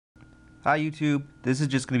Hi YouTube, this is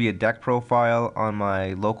just going to be a deck profile on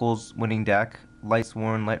my locals winning deck,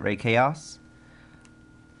 Lightsworn Lightray Chaos.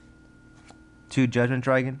 2 Judgment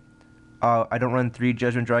Dragon. I don't run 3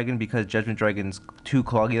 Judgment Dragon because Judgment Dragon's too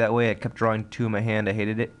cloggy that way. I kept drawing 2 in my hand, I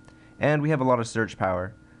hated it. And we have a lot of search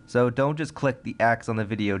power. So don't just click the X on the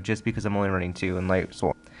video just because I'm only running 2 in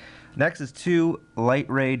Lightsworn. Next is 2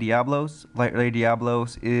 Lightray Diablos. Lightray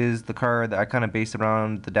Diablos is the card that I kind of base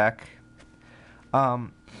around the deck.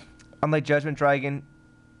 Unlike Judgment Dragon,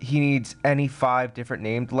 he needs any 5 different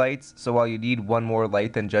named lights, so while you need 1 more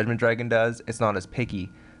light than Judgment Dragon does, it's not as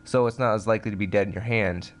picky, so it's not as likely to be dead in your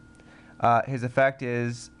hand. His effect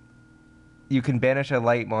is, you can banish a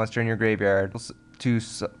light monster in your graveyard to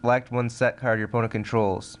select 1 set card your opponent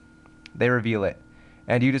controls. They reveal it,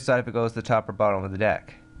 and you decide if it goes to the top or bottom of the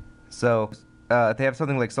deck. So, if they have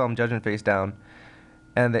something like Solemn Judgment face down,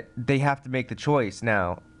 and they have to make the choice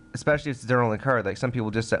now, especially if it's their only card, like some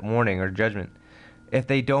people just set Warning or Judgment. If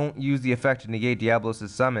they don't use the effect to negate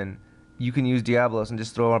Diablos' summon, you can use Diablos and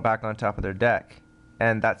just throw it back on top of their deck.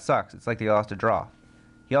 And that sucks. It's like they lost a draw.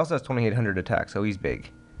 He also has 2800 attack, so he's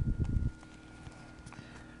big.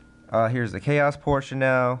 Here's the Chaos portion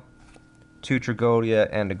now. 2 Tragodia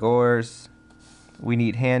and Agors. We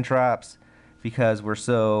need hand traps because there's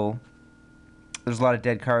a lot of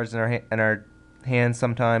dead cards in our hands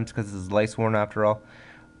sometimes because this is Lightsworn after all.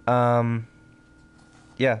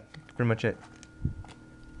 Yeah, pretty much it.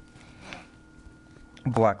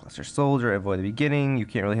 Blackluster Soldier, avoid the beginning. You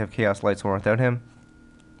can't really have Chaos Lightsworn without him.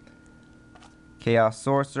 Chaos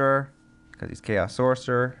Sorcerer, because he's Chaos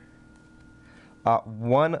Sorcerer.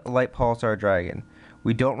 1 Light Pulsar Dragon.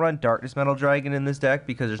 We don't run Darkness Metal Dragon in this deck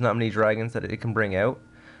because there's not many dragons that it can bring out.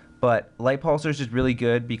 But Light Pulsar is just really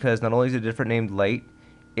good because not only is it a different named light,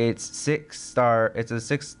 it's 6-star, it's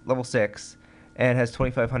a level 6. And has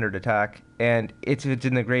 2500 attack, and if it's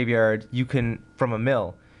in the graveyard, you can, from a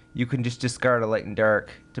mill, you can just discard a light and dark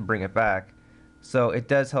to bring it back. So it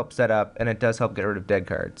does help set up, and it does help get rid of dead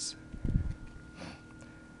cards.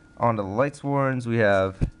 On to the Lightsworns, we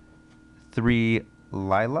have 3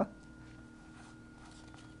 Lila.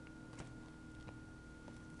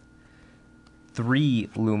 3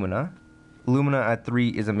 Lumina. Lumina at 3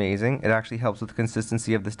 is amazing. It actually helps with the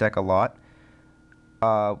consistency of this deck a lot.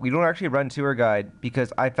 We don't actually run Tour Guide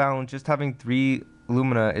because I found just having 3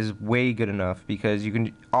 Lumina is way good enough because you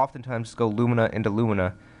can oftentimes just go Lumina into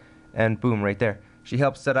Lumina and boom, right there. She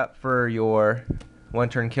helps set up for your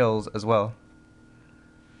 1-turn kills as well.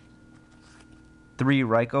 3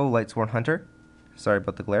 Raikou Lightsworn Hunter. Sorry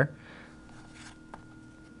about the glare.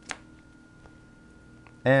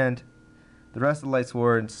 And the rest of the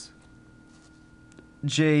Lightsworns,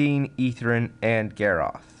 Jane, Etherin, and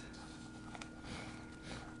Garroth.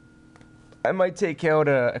 I might take out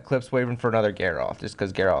Eclipse Wyvern for another Garroth, just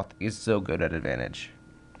because Garroth is so good at advantage.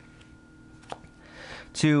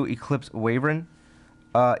 2 Eclipse Wyvern.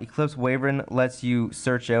 Eclipse Wyvern lets you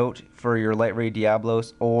search out for your Lightray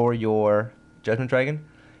Diablos or your Judgment Dragon.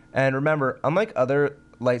 And remember, unlike other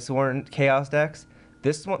Lightsworn Chaos decks,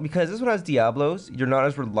 because this one has Diablos, you're not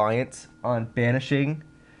as reliant on banishing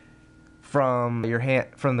from your hand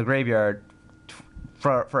from the graveyard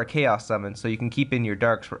for a Chaos summon, so you can keep in your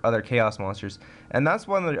darks for other Chaos monsters. And that's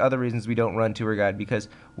one of the other reasons we don't run Tour Guide, because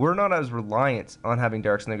we're not as reliant on having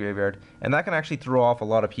darks in the graveyard, and that can actually throw off a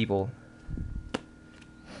lot of people.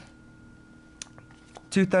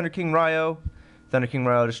 2 Thunder King Ryo. Thunder King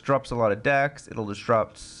Ryo disrupts a lot of decks. It'll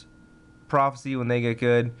disrupt Prophecy when they get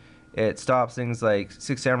good. It stops things like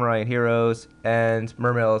 6 Samurai and Heroes, and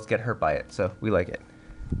Mermails get hurt by it, so we like it.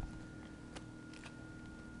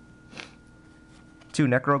 2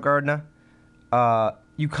 Necro Gardener.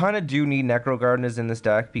 You kind of do need Necro Gardeners in this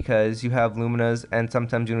deck because you have Luminas and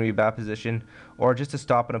sometimes you're going to be bad position, or just to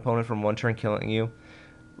stop an opponent from 1-turn killing you,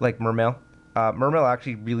 like Mermail. Mermail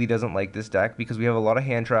actually really doesn't like this deck because we have a lot of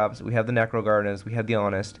hand traps, we have the Necro Gardeners, we have the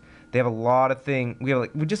Honest. They have a lot of things,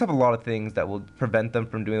 we just have a lot of things that will prevent them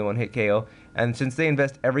from doing the 1-hit KO, and since they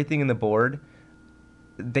invest everything in the board,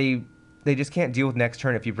 they just can't deal with next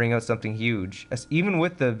turn if you bring out something huge, even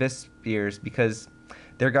with the Vis Spears, because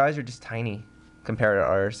their guys are just tiny compared to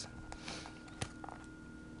ours.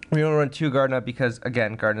 We don't run 2 Gardener because,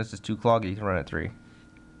 again, Gardener's just too cloggy. You can run at 3.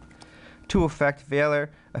 2 Effect Veiler.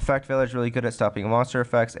 Effect Veiler is really good at stopping monster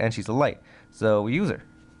effects, and she's a light, so we use her.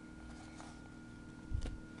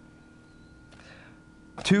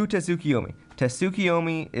 2 Tsukuyomi.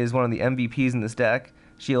 Tsukuyomi is one of the MVPs in this deck.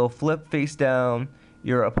 She'll flip face down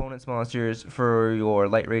your opponent's monsters for your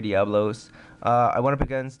Lightray Diablos. I went up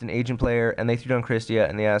against an agent player, and they threw down Christia,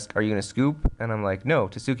 and they asked, "Are you gonna scoop?" And I'm like, "No,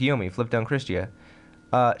 to Tsukuyomi, flip down Christia."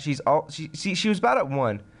 She was bad at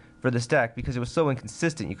 1, for this deck because it was so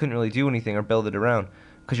inconsistent. You couldn't really do anything or build it around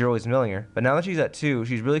because you're always milling her. But now that she's at 2,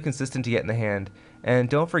 she's really consistent to get in the hand. And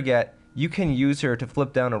don't forget, you can use her to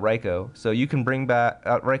flip down a Raikou. So you can bring back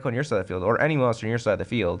Raikou on your side of the field, or any monster on your side of the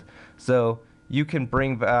field. So you can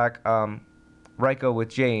bring back Raikou with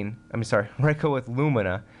Raikou with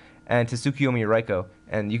Lumina, and to Tsukuyomi your Raikou,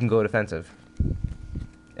 and you can go defensive.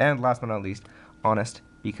 And last but not least, Honest,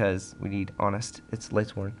 because we need Honest. It's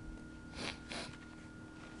Lightsworn.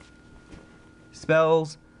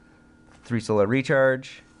 Spells, 3 Solar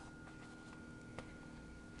Recharge,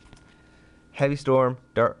 Heavy Storm,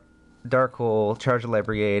 Dark Hole, Charge the Light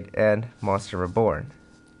Brigade, and Monster Reborn.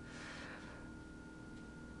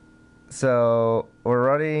 So we're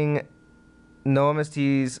running no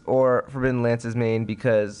MSTs or Forbidden Lances main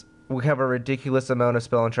because we have a ridiculous amount of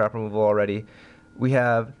spell and trap removal already. We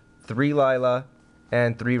have 3 Lila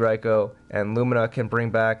and 3 Raikou, and Lumina can bring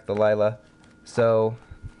back the Lila. So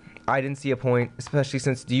I didn't see a point, especially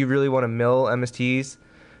since, do you really want to mill MSTs?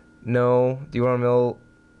 No. Do you want to mill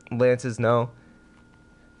Lances? No.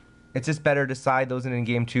 It's just better to side those in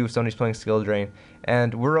game 2 if somebody's playing Skill Drain.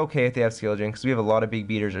 And we're okay if they have Skill Drain because we have a lot of big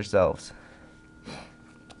beaters ourselves.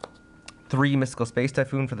 3 Mystical Space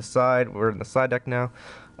Typhoon for the side. We're in the side deck now.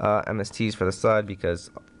 MSTs for the side because,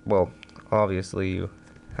 well, obviously you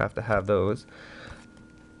have to have those.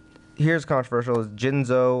 Here's controversial is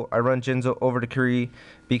Jinzo. I run Jinzo over Decree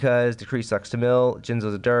because Decree sucks to mill.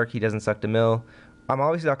 Jinzo's a dark, he doesn't suck to mill. I'm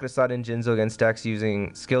obviously not going to side in Jinzo against decks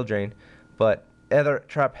using Skill Drain, but other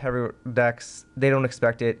trap heavy decks, they don't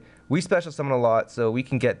expect it. We special summon a lot, so we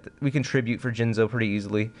can tribute for Jinzo pretty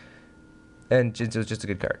easily. And Jinzo's just a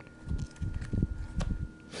good card.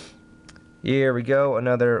 Here we go,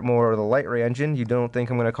 another more of the Lightray engine. You don't think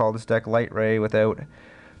I'm going to call this deck Lightray without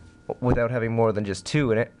having more than just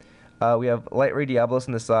 2 in it. We have Lightray Diablos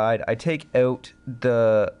in the side. I take out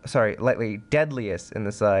Lightray Deadliest in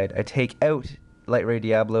the side. I take out Lightray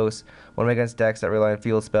Diablos when I'm against decks that rely on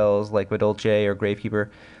field spells like Madolche or Gravekeeper.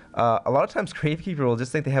 A lot of times Gravekeeper will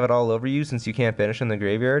just think they have it all over you since you can't banish in the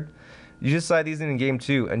graveyard. You just side these in game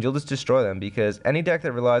 2 and you'll just destroy them because any deck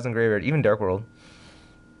that relies on graveyard, even Dark World.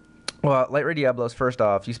 Well, Lightray Diablos, first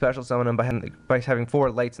off, you special summon them by having 4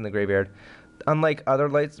 lights in the graveyard. Unlike other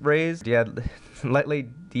Lightstrays, Lightray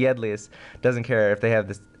Deadliest doesn't care if they have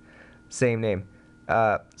the same name.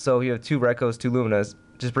 So you have 2 Raikous, 2 Luminas,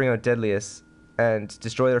 just bring out Deadliest and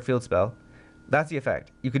destroy their field spell. That's the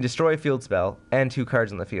effect. You can destroy a field spell and 2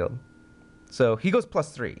 cards on the field. So he goes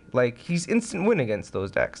 +3. Like, he's instant win against those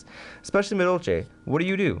decks. Especially Madolche. What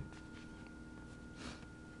do?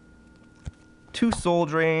 2 Soul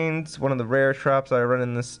Drains, one of the rare traps I run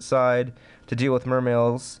in this side to deal with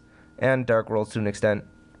Mermails and Dark Worlds to an extent.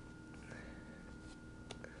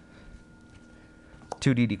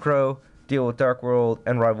 2 DD Crow, deal with Dark World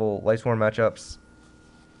and rival Lightsworn matchups,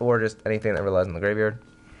 or just anything that relies on the graveyard.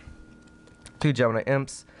 2 Gemini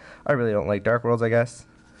Imps. I really don't like Dark Worlds, I guess.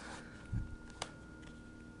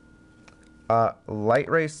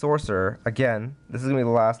 Lightray Sorcerer. Again, this is going to be the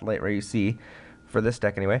last Lightray you see for this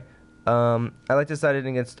deck anyway. I like to side it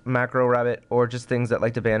against Macro Rabbit or just things that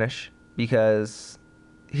like to banish because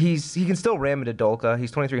he can still ram into Dolka.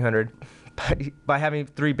 He's 2300. By having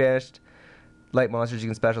 3 banished light monsters, you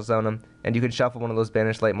can special summon him, and you can shuffle one of those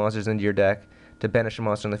banished light monsters into your deck to banish a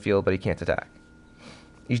monster on the field, but he can't attack.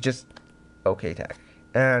 He's just okay attack.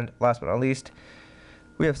 And last but not least,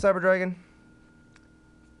 we have Cyber Dragon.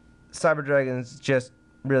 Cyber Dragon's just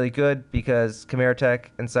really good because Chimera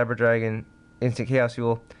Tech and Cyber Dragon, Instant Chaos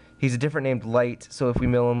Fuel. He's a different named Light, so if we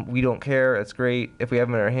mill him, we don't care. It's great. If we have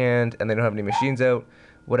him in our hand and they don't have any machines out,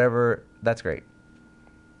 whatever, that's great.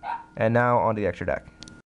 And now on to the extra deck.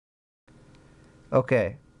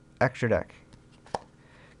 Okay, extra deck.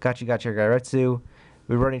 Got your Gairetsu.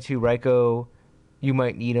 We're running 2 Raikou. You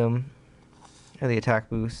might need him. Or the attack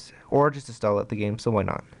boost. Or just to stall out the game, so why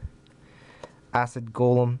not? Acid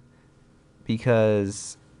Golem.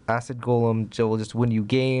 Because Acid Golem will just win you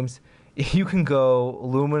games. You can go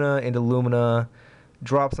Lumina into Lumina,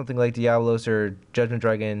 drop something like Diablos or Judgment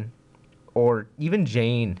Dragon, or even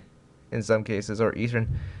Jane in some cases, or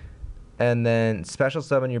Eastern, and then special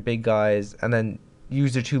summon your big guys, and then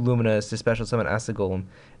use your 2 Luminas to special summon Acid Golem,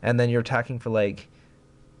 and then you're attacking for like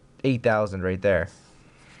 8,000 right there.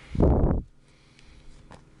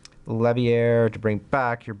 Leviair to bring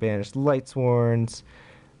back your banished Lightsworns,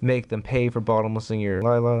 make them pay for bottomlessing your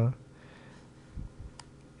Lila.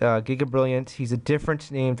 Giga Brilliant, he's a different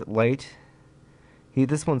named Light.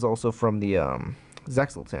 This one's also from the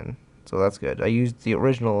Zexaltin, so that's good. I used the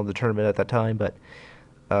original of the tournament at that time, but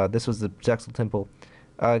this was the Zexal Temple.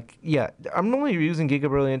 Yeah, I'm only using Giga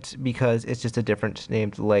Brilliant because it's just a different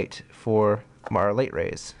named light for our light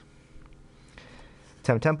rays.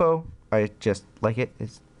 Tempo, I just like it.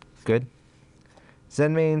 It's good.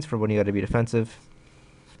 Zen mains for when you got to be defensive.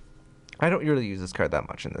 I don't really use this card that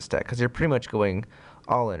much in this deck because you're pretty much going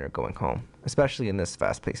all in or going home, especially in this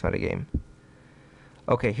fast-paced metagame.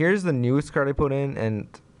 Okay, here's the newest card I put in, and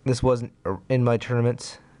this wasn't in my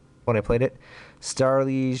tournament when I played it.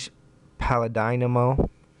 Starliege Paladinamo.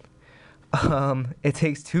 It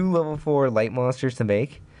takes 2 level 4 light monsters to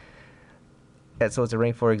make, and so it's a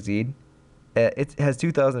rank 4 Exceed. It has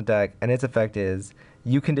 2,000 attack, and its effect is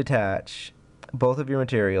you can detach both of your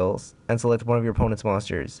materials and select one of your opponent's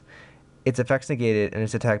monsters. Its effect's negated, and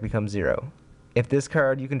its attack becomes 0. If this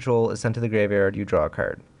card you control is sent to the graveyard, you draw a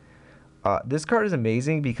card. This card is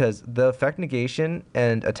amazing because the effect negation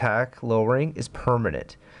and attack lowering is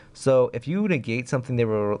permanent. So if you negate something that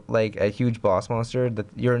were like a huge boss monster that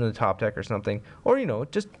you're in the top deck or something, or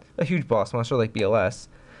just a huge boss monster like BLS,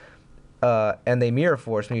 and they mirror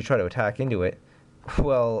force when you try to attack into it,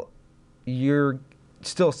 well, you're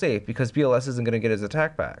still safe because BLS isn't going to get his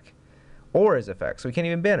attack back or his effect, so he can't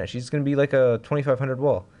even banish. He's going to be like a 2500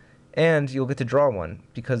 wall, and you'll get to draw one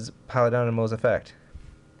because Paladinamo's effect.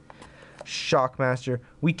 Shockmaster,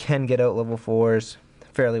 we can get out level 4s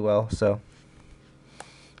fairly well, so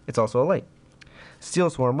it's also a light. Steel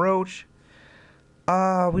Swarm Roach.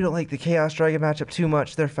 We don't like the Chaos Dragon matchup too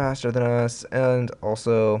much. They're faster than us, and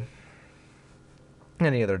also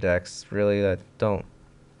any other decks really that don't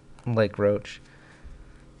like Roach.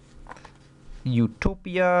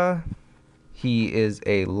 Utopia. He is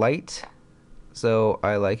a light, so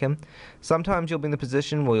I like him. Sometimes you'll be in the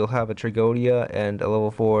position where you'll have a Trigodia and a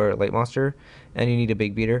level 4 light monster, and you need a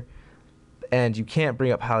big beater. And you can't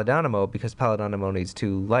bring up Paladinamo because Paladinamo needs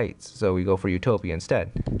 2 lights, so we go for Utopia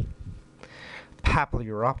instead.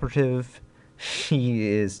 Papillary Operative, he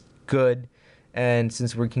is good, and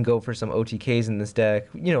since we can go for some OTKs in this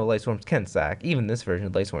deck, Lightsworms can sack. Even this version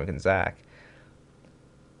of Lightsworm can sack.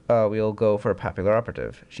 We'll go for a Papillary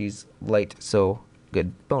Operative. She's light, so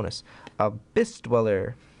good bonus. Abyss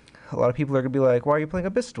Dweller. A lot of people are going to be like, why are you playing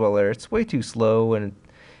Abyss Dweller? It's way too slow, and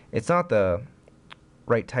it's not the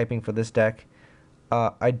right typing for this deck.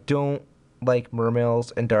 I don't like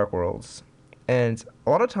Mermails and Dark Worlds. And a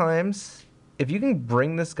lot of times, if you can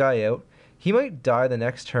bring this guy out, he might die the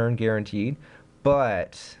next turn guaranteed,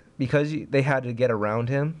 but because they had to get around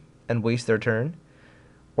him and waste their turn,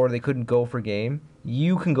 or they couldn't go for game,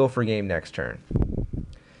 you can go for game next turn.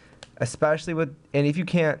 Especially and if you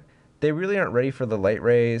can't, they really aren't ready for the light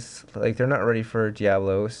rays. Like, they're not ready for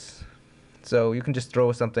Diablos. So you can just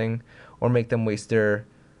throw something or make them waste their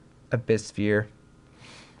Abyss Sphere.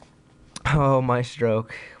 Oh, my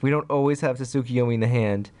stroke. We don't always have Tsukuyomi in the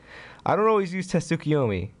hand. I don't always use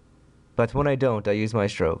Tsukuyomi, but when I don't, I use my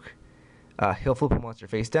stroke. He'll flip a monster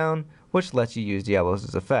face down, which lets you use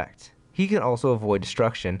Diablos' effect. He can also avoid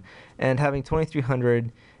destruction, and having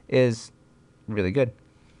 2300 is really good.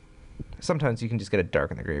 Sometimes you can just get a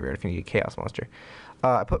Dark in the graveyard if you need a Chaos monster.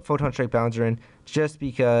 I put Photon Strike Bouncer in just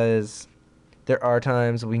because there are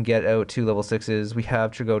times we can get out 2 level 6s. We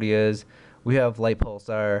have Trigodias. We have Light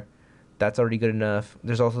Pulsar. That's already good enough.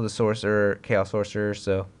 There's also the Sorcerer, Chaos Sorcerer,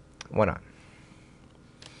 so why not?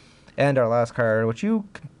 And our last card, which you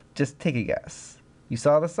can just take a guess. You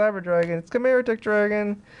saw the Cyber Dragon. It's Chimeritic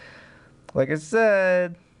Dragon. Like I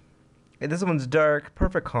said, this one's dark.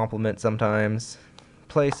 Perfect complement sometimes.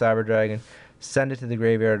 Play Cyber Dragon. Send it to the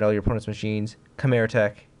graveyard, all your opponent's machines.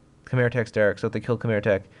 Chimeritic. Chimeritic's dark, so if they kill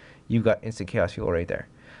Chimeritic, you got instant Chaos Fuel right there.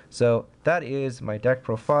 So that is my deck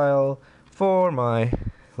profile for my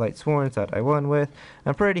Lightsworns that I won with.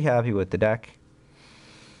 I'm pretty happy with the deck.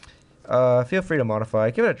 Feel free to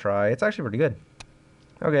modify. Give it a try. It's actually pretty good.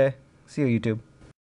 Okay. See you, YouTube.